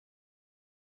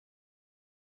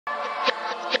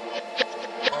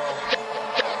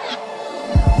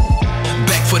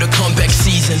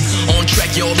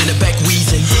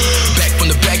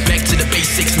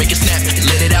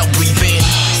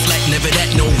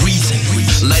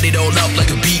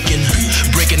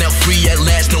Now free at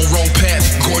last, no wrong path,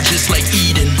 gorgeous like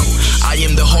Eden. I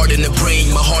am the heart and the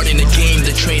brain, my heart in the game,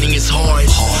 the training is hard.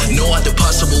 No other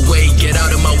possible way, get out